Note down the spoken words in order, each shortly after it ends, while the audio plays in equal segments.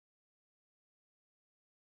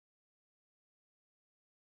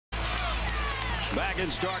Back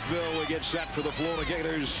in Starkville, we get set for the Florida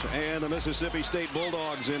Gators and the Mississippi State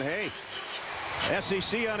Bulldogs. And hey,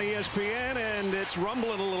 SEC on ESPN, and it's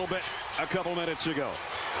rumbling a little bit a couple minutes ago.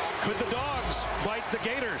 Could the Dogs bite the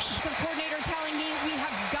Gators? Some coordinator telling me we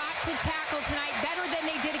have got to tackle tonight better than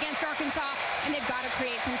they did against Arkansas, and they've got to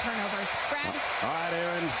create some turnovers. Brad? All right,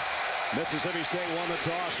 Aaron. Mississippi State won the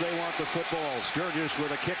toss. They want the football. Sturgis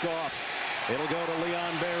with a kickoff. It'll go to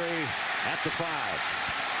Leon Berry at the 5.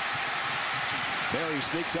 Berry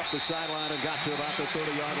sneaks up the sideline and got to about the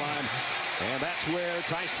 30-yard line. And that's where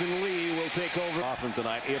Tyson Lee will take over often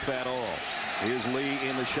tonight, if at all. Here's Lee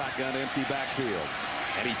in the shotgun, empty backfield.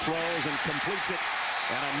 And he throws and completes it.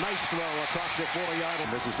 And a nice throw across the 40-yard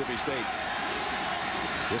line. Mississippi State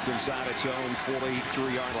just inside its own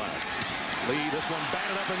 43-yard line. Lee, this one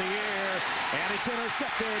batted up in the air, and it's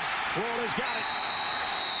intercepted. Florida's got it.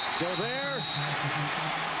 So there,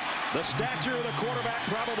 the stature of the quarterback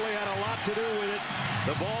probably had a lot to do with it.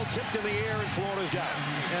 The ball tipped in the air, and Florida's got it.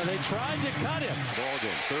 Yeah, they tried to cut him. Ball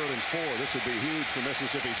game, 3rd and 4. This would be huge for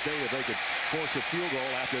Mississippi State if they could force a field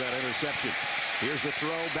goal after that interception. Here's the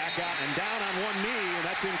throw, back out and down on one knee, and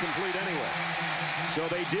that's incomplete anyway. So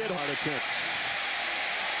they did hard attempt.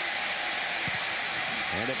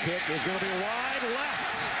 And the kick is going to be wide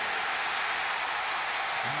left.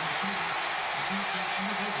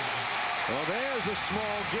 Well, there's a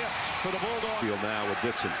small gift for the Bulldogs. Field now with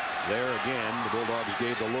Dixon. There again, the Bulldogs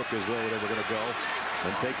gave the look as though they were going to go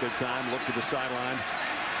and take their time, look to the sideline.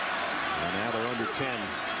 And now they're under 10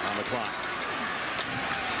 on the clock.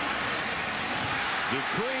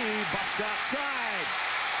 Dupree busts outside.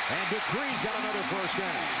 And Dupree's got another first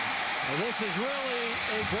down. Well, this is really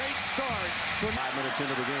a great start. 5 minutes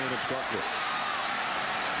into the game at Starkville.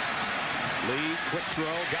 Lee, quick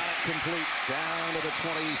throw, got it complete. Down to the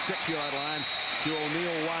 26-yard line to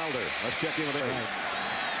O'Neal Wilder. Let's check in with it.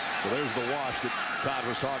 So there's the wash that Todd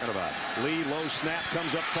was talking about. Lee, low snap,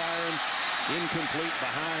 comes up firing. Incomplete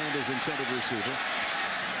behind his intended receiver.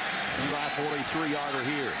 And by 43-yarder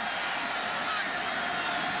here.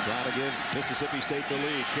 Trying to give Mississippi State the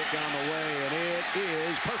lead. Kick on the way, and it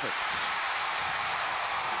is perfect.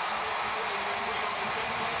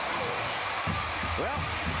 Well,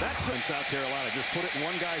 that's in South Carolina. Just put it in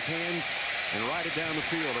one guy's hands and ride it down the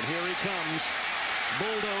field. And here he comes,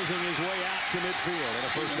 bulldozing his way out to midfield and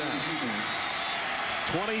a first down.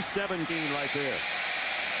 2017 right there.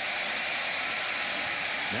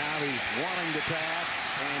 Now he's wanting to pass,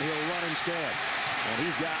 and he'll run instead. And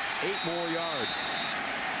he's got 8 more yards.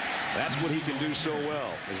 That's what he can do so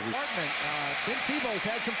well. Tim Tebow's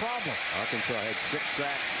had some problems. Arkansas had 6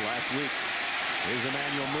 sacks last week. Here's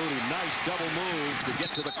Emmanuel Moody. Nice double move to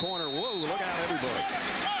get to the corner. Whoa, look out, everybody.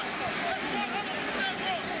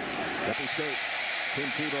 Mississippi State. Tim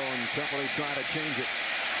Tebow and company trying to change it.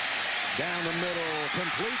 Down the middle,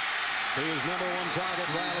 complete to his #1 target,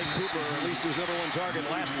 Riley Cooper. At least his #1 target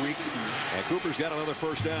last week. And Cooper's got another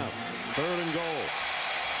first down. 3rd and goal.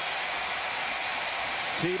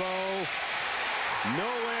 Tebow,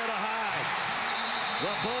 nowhere to hide.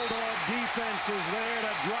 The Bulldog defense is there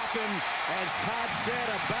to drop him, as Todd said,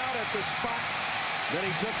 about at the spot that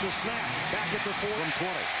he took the snap. Back at the 4 from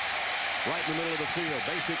 20. Right in the middle of the field.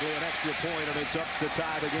 Basically an extra point, and it's up to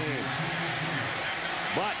tie the game.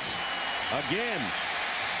 But, again,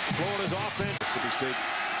 Florida's offense. Mississippi State,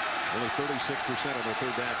 only 36% of their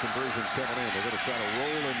 3rd down conversions coming in. They're going to try to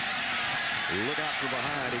roll and look out from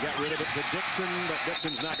behind. He got rid of it to Dixon, but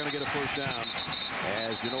Dixon's not going to get a first down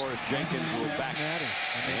as Janoris Jenkins was back in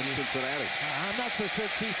Cincinnati. I'm not so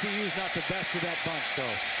sure TCU's not the best of that bunch,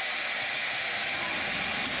 though.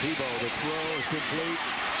 Tebow, the throw is complete.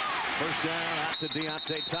 First down out to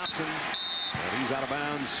Deontay Thompson. And he's out of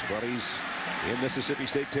bounds, but he's in Mississippi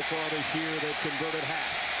State. Tip for this year, they've converted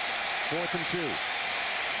half. 4th and 2.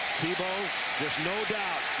 Tebow, just no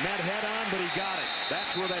doubt, met head on, but he got it.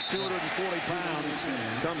 That's where that 240 pounds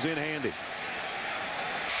comes in handy.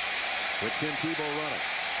 With Tim Tebow running.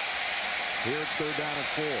 Here it's 3rd down and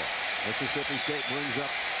 4. Mississippi State brings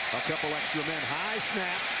up a couple extra men. High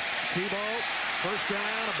snap. Tebow, first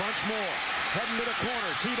down, a bunch more. Heading to the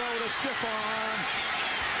corner. Tebow with a stiff arm.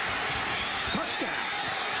 Touchdown.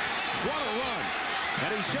 What a run.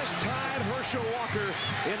 And he's just tied Herschel Walker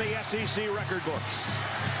in the SEC record books.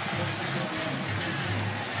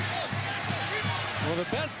 Well, the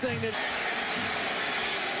best thing that...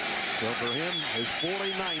 So for him, his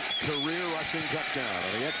 49th career rushing touchdown.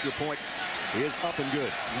 And the extra point is up and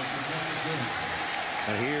good.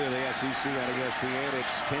 And here in the SEC on ESPN,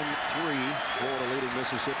 it's 10-3. Florida leading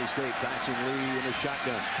Mississippi State. Tyson Lee in the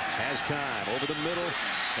shotgun. Has time. Over the middle.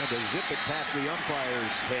 Had to zip it past the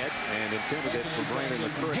umpire's head and intended it for Brandon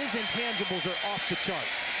McCray. His intangibles are off the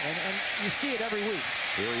charts. And you see it every week.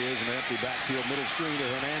 Here he is in an empty backfield middle screen to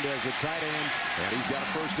Hernandez, the tight end. And he's got a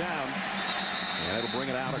first down. And it'll bring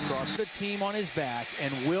it out across the team on his back and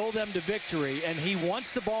will them to victory. And he wants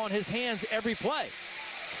the ball in his hands every play.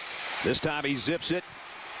 This time he zips it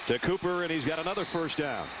to Cooper, and he's got another first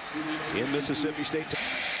down in Mississippi State.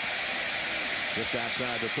 Just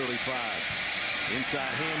outside the 35. Inside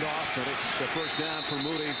handoff, and it's a first down for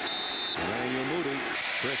Moody. Emmanuel Moody.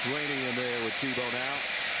 Chris Rainey in there with Tebow now.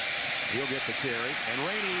 He'll get the carry. And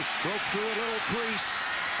Rainey broke through a little crease.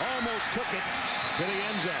 Almost took it to the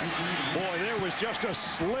end zone. Boy, there was just a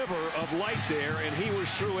sliver of light there, and he was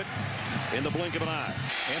through it in the blink of an eye.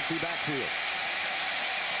 Empty backfield.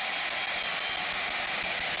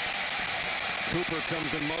 Cooper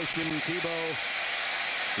comes in motion. Tebow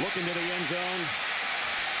looking to the end zone.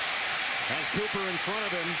 Has Cooper in front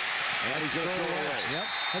of him. And he's going to throw it away. Yep.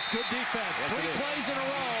 That's good defense. Yes, 3 plays in a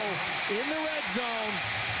row in the red zone.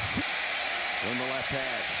 On the left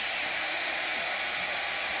pad.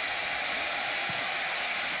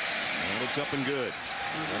 And it's up and good.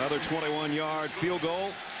 Another 21-yard field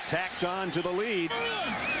goal. Tacks on to the lead.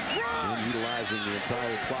 And utilizing the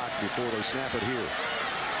entire clock before they snap it here.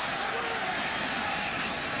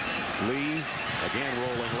 Lee again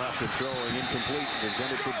rolling left and throwing incomplete.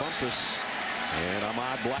 Intended for Bumpus. And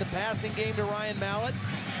Ahmad Black. The passing game to Ryan Mallett.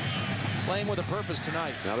 Playing with a purpose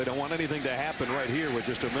tonight. Now they don't want anything to happen right here with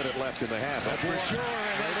just a minute left in the half. That's for sure.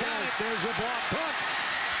 And they got it. There's a block punt.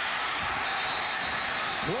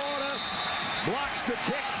 Florida blocks the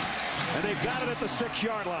kick. And they've got it at the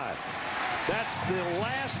 6-yard line. That's the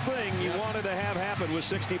last thing you wanted to have happen with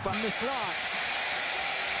 65 in the slot.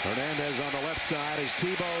 Hernandez on the left side as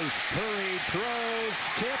Tebow's hurried, throws,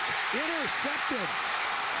 tipped, intercepted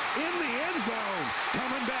in the end zone.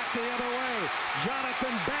 Coming back the other way.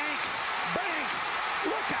 Jonathan Banks. Banks,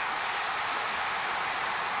 look out.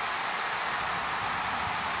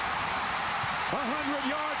 A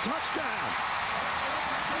 100-yard touchdown.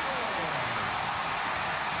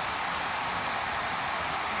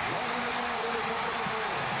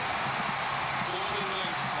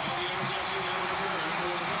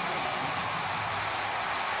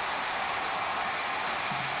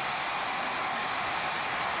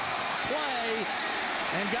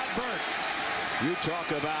 And got burnt. You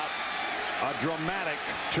talk about a dramatic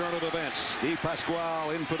turn of events. Steve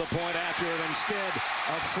Pasquale in for the point after it instead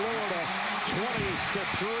of Florida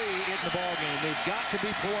 20-3. It's a ball game. They've got to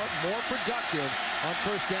be more productive on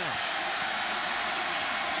first down.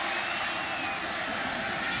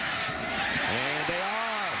 And they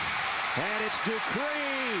are. And it's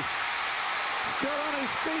Dupree. Still on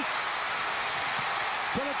his feet.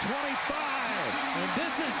 To the 25. And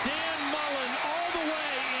this is Dan Mullen all the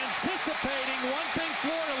way anticipating one thing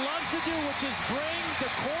Florida loves to do, which is bring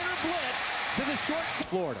the corner blitz to the short side.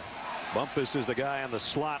 Florida. Bumpus is the guy on the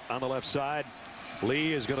slot on the left side.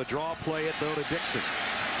 Lee is going to draw play it though to Dixon.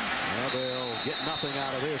 Well, they'll get nothing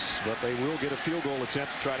out of this, but they will get a field goal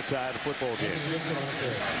attempt to try to tie the football game.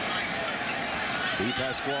 D.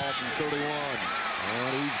 Pasquale from 31.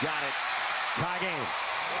 And he's got it. Tie game.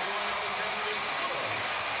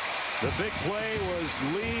 The big play was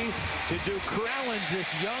Lee to challenge this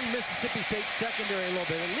young Mississippi State secondary a little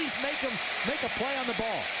bit. At least make a play on the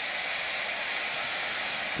ball.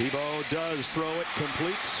 Tebow does throw it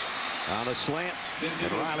complete on a slant.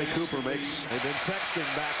 And Riley Cooper makes. They've been texting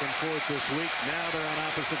back and forth this week. Now they're on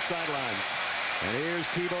opposite sidelines. And here's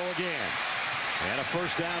Tebow again. And a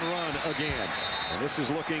first down run again. And this is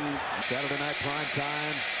looking Saturday night prime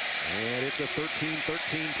time. And it's a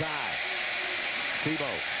 13-13 tie. Tebow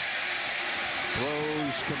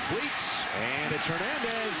throws complete, and it's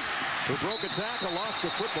Hernandez who broke a tackle, lost the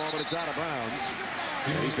football, but it's out of bounds.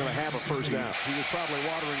 And he's going to have a first down. He was probably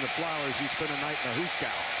watering the flowers. He spent a night in a hoosegow.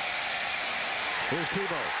 Here's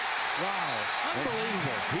Tebow. Wow,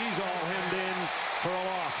 unbelievable. He's all hemmed in for a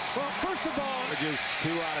loss. Well, first of all, just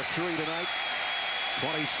 2 out of 3 tonight.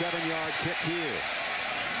 27-yard kick here.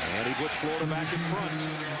 And he puts Florida back in front.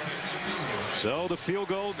 So the field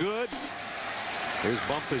goal good. Here's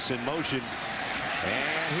Bumpus in motion.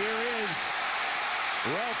 And here is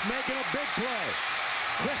Ralph making a big play.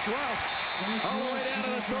 Chris Ralph all the way down to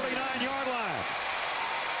the 39-yard line.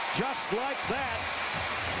 Just like that,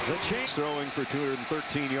 the change. Throwing for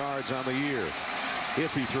 213 yards on the year.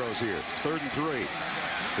 If he throws here. 3rd and 3.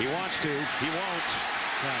 He wants to. He won't.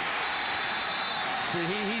 but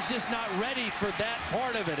he's just not ready for that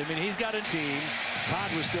part of it. I mean, he's got a team.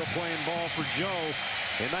 Todd was still playing ball for Joe.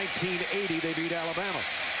 In 1980, they beat Alabama.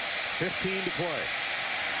 15 to play.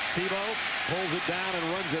 Tebow pulls it down and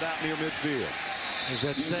runs it out near midfield. There's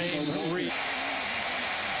that same read.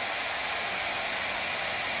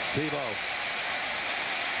 Tebow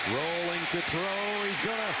rolling to throw. He's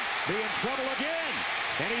going to be in trouble again.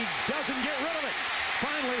 And he doesn't get rid of it.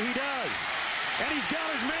 Finally, he does. And he's got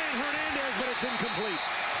his man, Hernandez, but it's incomplete.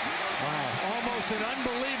 Wow, almost an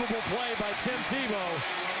unbelievable play by Tim Tebow.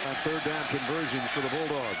 On third down conversions for the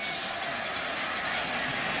Bulldogs.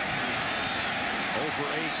 0 for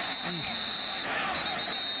 8.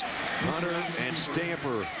 Hunter and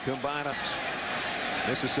Stamper combine up.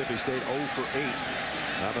 Mississippi State 0 for 8.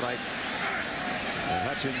 Now the night. And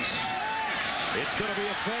Hutchins. It's going to be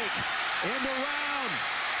a fake. End around.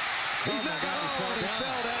 He's not going to. He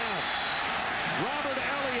fell down. Robert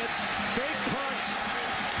Elliott, fake punt.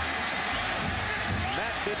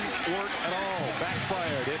 That didn't work at all.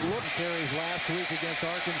 Backfired. It looked Carries last week against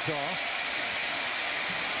Arkansas.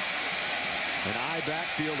 an eye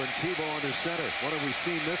backfield and Tebow under center. What have we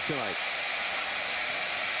seen this tonight?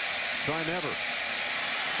 Try never.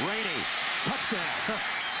 Rainey, touchdown.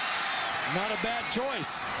 Not a bad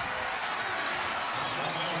choice.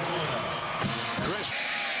 Chris.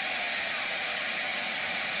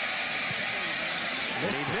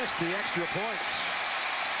 And he missed the extra points.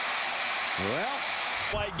 Well,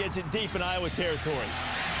 White gets it deep in Iowa territory.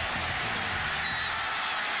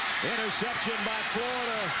 interception by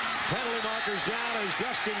Florida. Penalty markers down as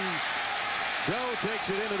Dustin Joe takes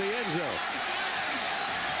it into the end zone.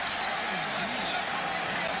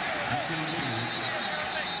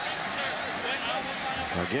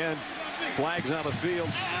 Again, flags on the field.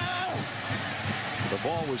 The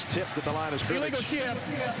ball was tipped at the line of scrimmage. Illegal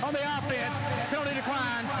shift on the offense. Penalty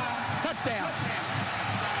decline. Touchdown.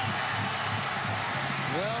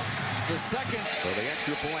 Well, the second. So the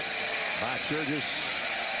extra point by Sturgis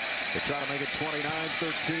to try to make it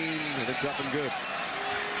 29-13, and it's up and good.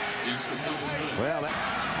 Well,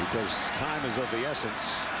 because time is of the essence.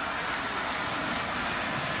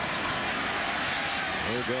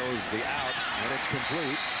 There goes the out, and it's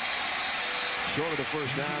complete. Short of the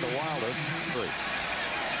first down to Wilder.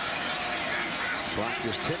 Clock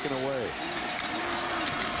just ticking away.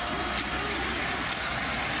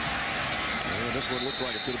 And this one looks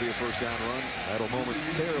like it's going to be a first down run. That'll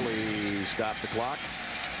momentarily stop the clock.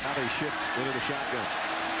 Now they shift into the shotgun.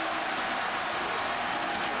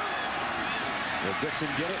 Will Dixon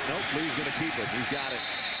get it? Nope, Lee's going to keep it. He's got it.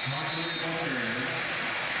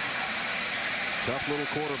 Tough little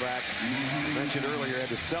quarterback. I mentioned earlier, had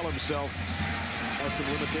to sell himself. Has some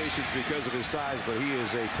limitations because of his size, but he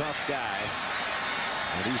is a tough guy.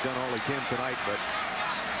 And he's done all he can tonight, but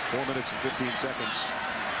 4 minutes and 15 seconds.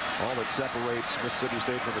 All that separates Mississippi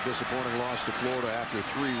State from a disappointing loss to Florida after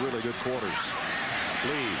 3 really good quarters.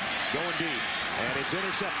 Lee going deep, and it's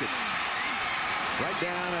intercepted. Right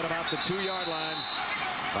down at about the 2-yard line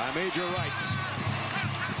by Major Wright.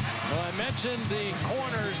 Well, I mentioned the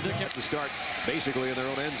corners that get to start basically in their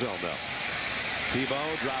own end zone, though. Tebow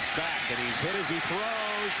drops back, and he's hit as he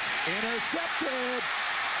throws. Intercepted.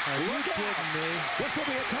 Are you kidding me? This will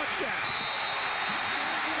be a touchdown.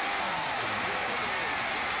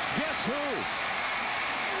 Guess who?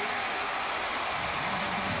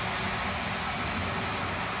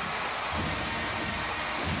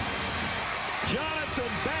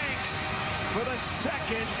 Jonathan Banks for the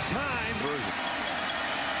second time.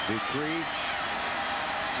 Dupree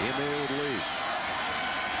in there with Lee.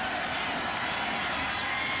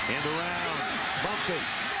 And around. Bumpus.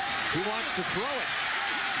 He wants to throw it.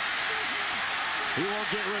 He won't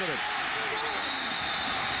get rid of it.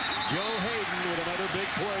 Joe Hayden with another big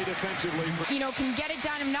play defensively. You know, can get it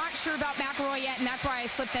done. I'm not sure about McElroy yet, and that's why I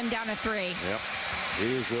slipped them down to 3. Yep.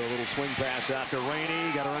 Here's a little swing pass out to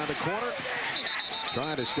Rainey. Got around the corner.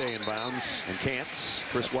 Trying to stay in bounds and can't.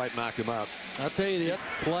 Chris White knocked him out. I'll tell you, the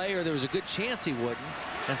play, or there was a good chance he wouldn't.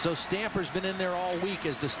 And so Stamper's been in there all week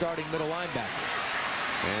as the starting middle linebacker.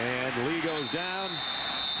 And Lee goes down.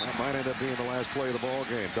 That might end up being the last play of the ball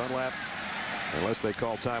game. Dunlap, unless they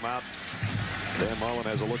call timeout. Dan Mullen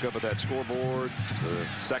has a look up at that scoreboard. The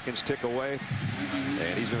seconds tick away.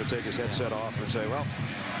 And he's going to take his headset off and say, well,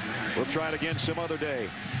 we'll try it again some other day.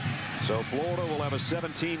 So Florida will have a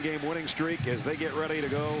 17-game winning streak as they get ready to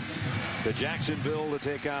go to Jacksonville to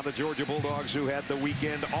take on the Georgia Bulldogs, who had the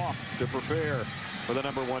weekend off to prepare for the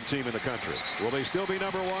 #1 team in the country. Will they still be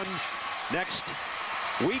 #1 next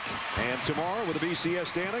week and tomorrow with the BCS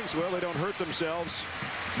standings? Well, they don't hurt themselves.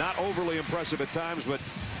 Not overly impressive at times, but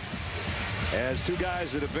As two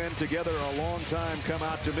guys that have been together a long time come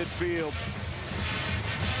out to midfield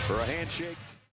for a handshake.